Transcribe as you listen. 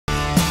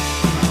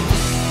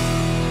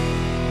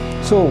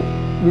So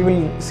we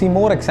will see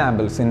more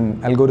examples in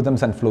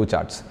algorithms and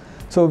flowcharts.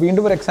 So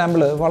വീണ്ടും ഒരു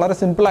example വളരെ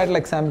simple ആയിട്ടുള്ള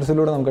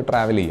എക്സാമ്പിൾസിലൂടെ നമുക്ക്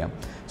ട്രാവൽ ചെയ്യാം.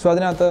 സോ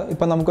അതിനകത്ത്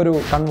ഇപ്പം നമുക്കൊരു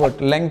convert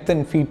length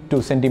in feet two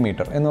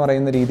centimetre എന്ന്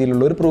പറയുന്ന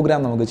രീതിയിലുള്ള ഒരു പ്രോഗ്രാം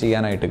നമുക്ക്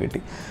ചെയ്യാനായിട്ട് കിട്ടി.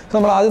 സോ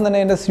നമ്മൾ ആദ്യം തന്നെ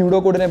അതിൻ്റെ സ്യൂഡോ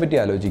കോഡിനെ പറ്റി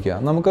ആലോചിക്കുക.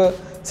 നമുക്ക്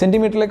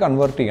സെൻറ്റിമീറ്ററിലേക്ക്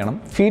കൺവേർട്ട് ചെയ്യണം.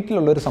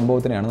 ഫീറ്റിലുള്ളൊരു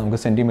സംഭവത്തിനെയാണ് നമുക്ക്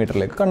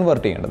സെൻറ്റിമീറ്ററിലേക്ക്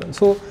കൺവേർട്ട് ചെയ്യേണ്ടത്.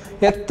 സോ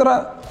എത്ര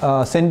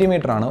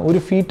സെൻറ്റിമീറ്ററാണ് ഒരു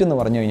ഫീറ്റ് എന്ന്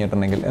പറഞ്ഞു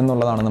കഴിഞ്ഞിട്ടുണ്ടെങ്കിൽ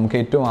എന്നുള്ളതാണ് നമുക്ക്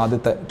ഏറ്റവും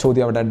ആദ്യത്തെ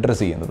ചോദ്യം അവിടെ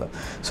അഡ്രസ്സ് ചെയ്യുന്നത്.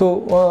 സോ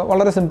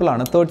വളരെ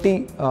സിമ്പിളാണ്. 30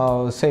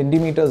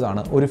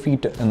 സെൻറ്റിമീറ്റേഴ്സാണ് ഒരു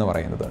ഫീറ്റ് എന്ന്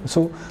പറയുന്നത്.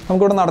 സോ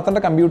നമുക്കിവിടെ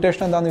നടത്തേണ്ട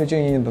കമ്പ്യൂട്ടേഷൻ എന്താണെന്ന് വെച്ച്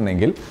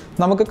കഴിഞ്ഞിട്ടുണ്ടെങ്കിൽ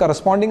നമുക്ക്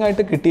കറസ്പോണ്ടിങ്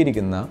ആയിട്ട്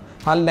കിട്ടിയിരിക്കുന്ന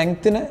ആ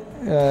ലെങ്ത്തിനെ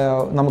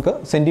നമുക്ക്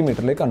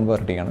സെൻറ്റിമീറ്ററിലേക്ക്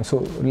കൺവേർട്ട് ചെയ്യണം. സോ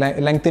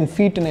ലെങ്ത് ഇൻ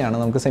ഫീറ്റിനെയാണ്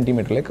നമുക്ക്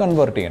സെൻറ്റിമീറ്ററിലേക്ക്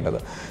കൺവേർട്ട് ചെയ്യേണ്ടത്.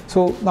 സോ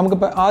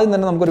നമുക്കിപ്പോൾ ആദ്യം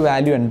തന്നെ നമുക്കൊരു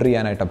വാല്യൂ എൻ്റർ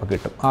ചെയ്യാനായിട്ട് അപ്പോൾ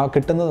കിട്ടും. ആ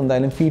കിട്ടുന്നത്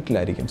എന്തായാലും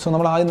ഫീറ്റിലായിരിക്കും. സോ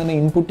നമ്മൾ ആദ്യം തന്നെ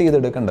ഇൻപുട്ട് ചെയ്ത്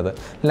എടുക്കേണ്ടത്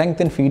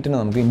ലെങ്ത് ഇൻ ഫീറ്റിന്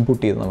നമുക്ക്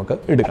ഇൻപുട്ട് ചെയ്ത് നമുക്ക്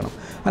എടുക്കണം.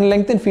 അങ്ങനെ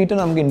ലെങ്ത് ഇൻ ഫീറ്റിന്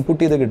നമുക്ക്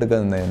ഇൻപുട്ട് ചെയ്ത്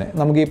കിട്ടുന്നതിന്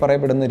നമുക്ക് ഈ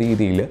പറയപ്പെടുന്ന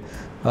രീതിയിൽ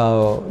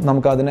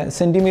നമുക്കതിനെ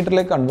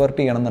സെൻറ്റിമീറ്ററിലേക്ക് കൺവേർട്ട്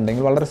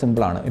ചെയ്യണമെന്നുണ്ടെങ്കിൽ വളരെ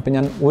സിമ്പിളാണ്. ഇപ്പം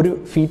ഞാൻ ഒരു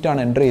ഫീറ്റാണ്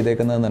എൻ്റർ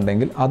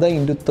ചെയ്തേക്കുന്നതെന്നുണ്ടെങ്കിൽ അത്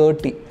ഇൻറ്റു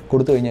 30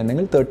 കൊടുത്തു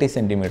കഴിഞ്ഞിട്ടുണ്ടെങ്കിൽ 30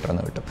 സെൻറ്റിമീറ്റർ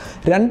എന്ന് കിട്ടും.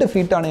 2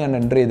 ഫീറ്റാണ് ഞാൻ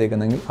എൻ്റർ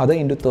ചെയ്തേക്കുന്നതെങ്കിൽ അത്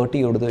ഇൻറ്റു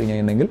 30 കൊടുത്തു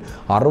കഴിഞ്ഞിട്ടുണ്ടെങ്കിൽ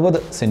 60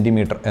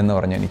 സെൻറ്റിമീറ്റർ എന്ന്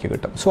പറഞ്ഞാൽ എനിക്ക്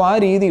കിട്ടും. സോ ആ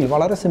രീതിയിൽ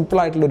വളരെ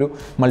സിമ്പിളായിട്ടുള്ളൊരു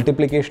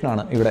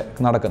മൾട്ടിപ്ലിക്കേഷനാണ് ഇവിടെ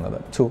നടക്കുന്നത്.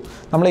 സോ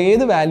നമ്മൾ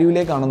ഏത്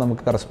വാല്യൂയിലേക്കാണ്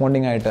നമുക്ക്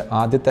കറസ്പോണ്ടിങ് ആയിട്ട്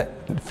ആദ്യത്തെ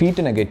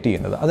ഫീറ്റിനെ ഗെറ്റ്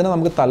ചെയ്യുന്നത് അതിനെ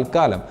നമുക്ക്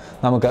തൽക്കാലം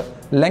നമുക്ക്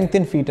ലെങ്ത്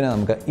ഇൻ ഫീറ്റിനെ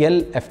നമുക്ക്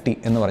LFT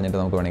എന്ന് പറഞ്ഞിട്ട്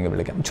നമുക്ക് വേണമെങ്കിൽ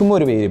വിളിക്കാം. ചുമ്മാ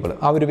ഒരു വേരിയബിൾ,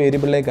 ആ ഒരു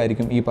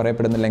വേരിയബിളിലേക്കായിരിക്കും ഈ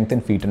പറയപ്പെടുന്ന ലെങ്ത്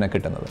ഇൻ ഫീറ്റിനെ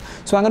കിട്ടുന്നത്.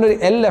 സോ അങ്ങനെ ഒരു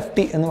LFT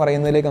എന്ന്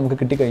പറയുന്നതിലേക്ക് നമുക്ക്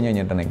കിട്ടിക്കഴിഞ്ഞ്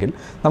കഴിഞ്ഞിട്ടുണ്ടെങ്കിൽ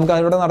നമുക്ക്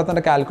അതിലൂടെ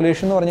നടത്തേണ്ട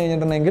കാൽക്കുലേഷൻ എന്ന് പറഞ്ഞു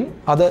കഴിഞ്ഞിട്ടുണ്ടെങ്കിൽ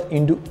അത്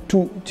ഇൻറ്റു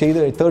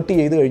 30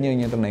 ചെയ്ത് കഴിഞ്ഞ്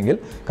കഴിഞ്ഞിട്ടുണ്ടെങ്കിൽ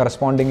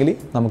കറസ്പോണ്ടിംഗ്ലി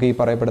നമുക്ക് ഈ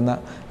പറയപ്പെടുന്ന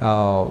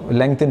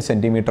ലെങ്ത് ഇൻ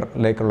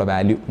സെൻറ്റിമീറ്ററിലേക്കുള്ള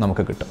വാല്യൂ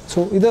നമുക്ക് കിട്ടും. സോ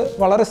ഇത്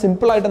വളരെ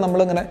സിമ്പിളായിട്ട്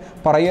നമ്മളിങ്ങനെ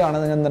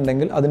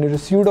പറയുകയാണെന്നുണ്ടെങ്കിൽ അതിനൊരു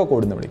സ്യൂഡോ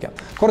കോഡ് എന്ന് വിളിക്കാം.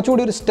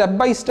 കുറച്ചുകൂടി ഒരു സ്റ്റെപ്പ്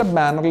ബൈ സ്റ്റെപ്പ്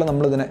മാനറിൽ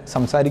നമ്മളിതിനെ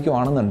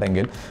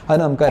സംസാരിക്കുകയാണെന്നുണ്ടെങ്കിൽ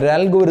അതിന് നമുക്ക് ഒരു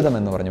അൽഗോരിതം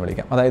എന്ന് പറഞ്ഞ്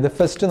വിളിക്കാം. അതായത്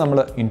ഫസ്റ്റ് നമ്മൾ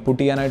ഇൻപുട്ട്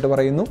ചെയ്യാനായിട്ട്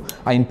പറയുന്നു.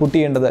 ആ ഇൻപുട്ട്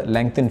ചെയ്യേണ്ടത്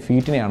ലെങ്ത് ഇൻ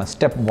ഫീറ്റിനെയാണ്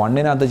സ്റ്റെപ്പ്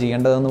 1-നകത്ത്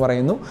ചെയ്യേണ്ടതെന്ന്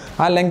പറയുന്നു.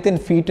 ആ ലെങ്ത് ഇൻ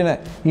ഫീറ്റിനെ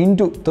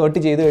ഇൻറ്റു 30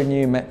 ചെയ്ത് കഴിഞ്ഞ്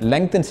കഴിയുമ്പോൾ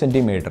ലെങ്ത് ഇൻ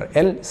സെൻറ്റിമീറ്റർ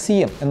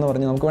LCM എന്ന്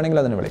പറഞ്ഞ് നമുക്ക്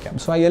വേണമെങ്കിൽ അതിനെ വിളിക്കാം.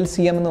 സോ ആ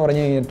LCM എന്ന്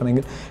പറഞ്ഞു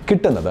കഴിഞ്ഞിട്ടുണ്ടെങ്കിൽ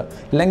കിട്ടുന്നത്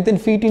ലെങ്ത് ഇൻ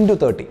ഫീറ്റ് ഇൻറ്റു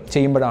 30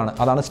 ചെയ്യുമ്പോഴാണ്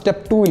അതാണ്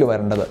സ്റ്റെപ്പ് 2-ൽ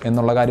വരേണ്ടത്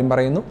എന്നുള്ള കാര്യം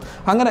പറയുന്നു.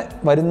 അങ്ങനെ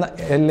വരുന്ന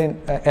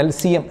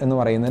LCM എന്ന്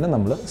പറയുന്നതിന്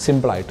നമ്മൾ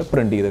സിമ്പിളായിട്ട്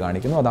പ്രിൻറ്റ് ചെയ്ത്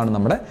കാണിക്കുന്നു. അതാണ്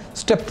നമ്മുടെ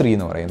സ്റ്റെപ്പ് 3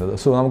 എന്ന് പറയുന്നത്.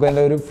 സോ നമുക്ക്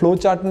അതിൻ്റെ ഒരു ഫ്ലോ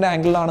ചാർട്ടിൻ്റെ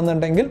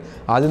ആംഗിളിലാണെന്നുണ്ടെങ്കിൽ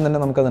ആദ്യം തന്നെ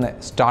നമുക്കതിനെ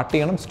സ്റ്റാർട്ട്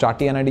ചെയ്യണം. സ്റ്റാർട്ട്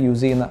ചെയ്യാനായിട്ട്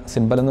യൂസ് ചെയ്യുന്ന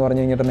സിമ്പിൾ എന്ന്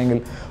പറഞ്ഞു കഴിഞ്ഞിട്ടുണ്ടെങ്കിൽ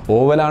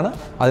ഓവലാണ്.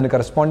 അതിന്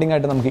കറസ്പോണ്ടിങ്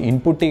ആയിട്ട് നമുക്ക്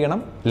ഇൻപുട്ട് ചെയ്യണം.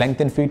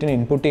 ലെങ്ത് ഇൻ ഫീറ്റിന്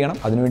ഇൻപുട്ട് ചെയ്യണം.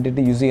 അതിന്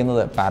വേണ്ടിയിട്ട് യൂസ്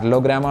ചെയ്യുന്നത്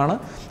പാരലോഗ്രാം ആണ്.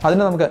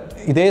 അതിന് നമുക്ക്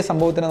ഇതേ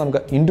സംഭവത്തിന്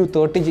നമുക്ക് ഇൻറ്റു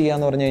 30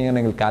 ചെയ്യാമെന്ന് പറഞ്ഞു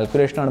കഴിഞ്ഞിട്ടുണ്ടെങ്കിൽ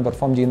കാൽക്കുലേഷനാണ്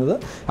പെർഫോം ചെയ്യുന്നത്.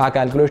 ആ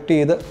കാൽക്കുലേറ്റ്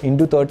ചെയ്ത്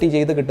ഇൻറ്റു 30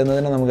 ചെയ്ത്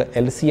കിട്ടുന്നതിന് നമുക്ക്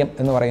LCM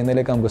എന്ന്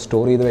പറയുന്നതിലേക്ക് നമുക്ക്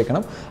സ്റ്റോർ ചെയ്ത്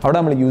വെക്കണം. അവിടെ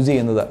നമ്മൾ യൂസ്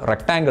ചെയ്യുന്നത്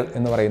റെക്ടാങ്കിൾ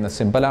എന്ന് പറയുന്ന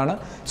സിമ്പിളാണ്.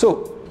 സോ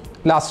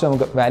ലാസ്റ്റ്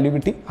നമുക്ക് വാല്യൂ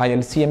കിട്ടി. ആ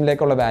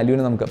LCMലേക്കുള്ള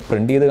വാല്യൂവിനെ നമുക്ക്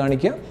പ്രിൻറ്റ് ചെയ്ത്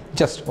കാണിക്കുക.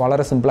 ജസ്റ്റ്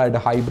വളരെ സിമ്പിളായിട്ട്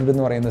ഹൈബ്രിഡ്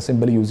എന്ന് പറയുന്ന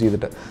സിമ്പിൾ യൂസ്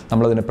ചെയ്തിട്ട്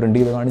നമ്മളതിനെ പ്രിൻറ്റ്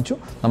ചെയ്ത് കാണിച്ചു.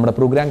 നമ്മുടെ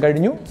പ്രോഗ്രാം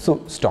കഴിഞ്ഞു. സോ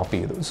സ്റ്റോപ്പ്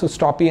ചെയ്തു. സോ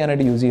സ്റ്റോപ്പ്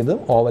ചെയ്യാനായിട്ട് യൂസ് ചെയ്തത്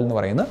ഓവൽ എന്ന്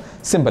പറയുന്ന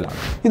സിമ്പിളാണ്.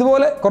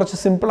 ഇതുപോലെ കുറച്ച്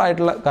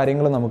സിമ്പിളായിട്ടുള്ള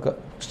കാര്യങ്ങൾ നമുക്ക്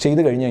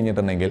ചെയ്ത് കഴിഞ്ഞ്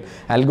കഴിഞ്ഞിട്ടുണ്ടെങ്കിൽ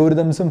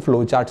അൽഗോരിതംസും ഫ്ലോ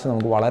ചാർട്ട്സും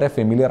നമുക്ക് വളരെ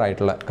ഫെമിലിയർ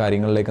ആയിട്ടുള്ള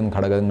കാര്യങ്ങളിലേക്കും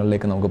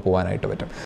ഘടകങ്ങളിലേക്കും നമുക്ക് പോകാനായിട്ട് പറ്റും.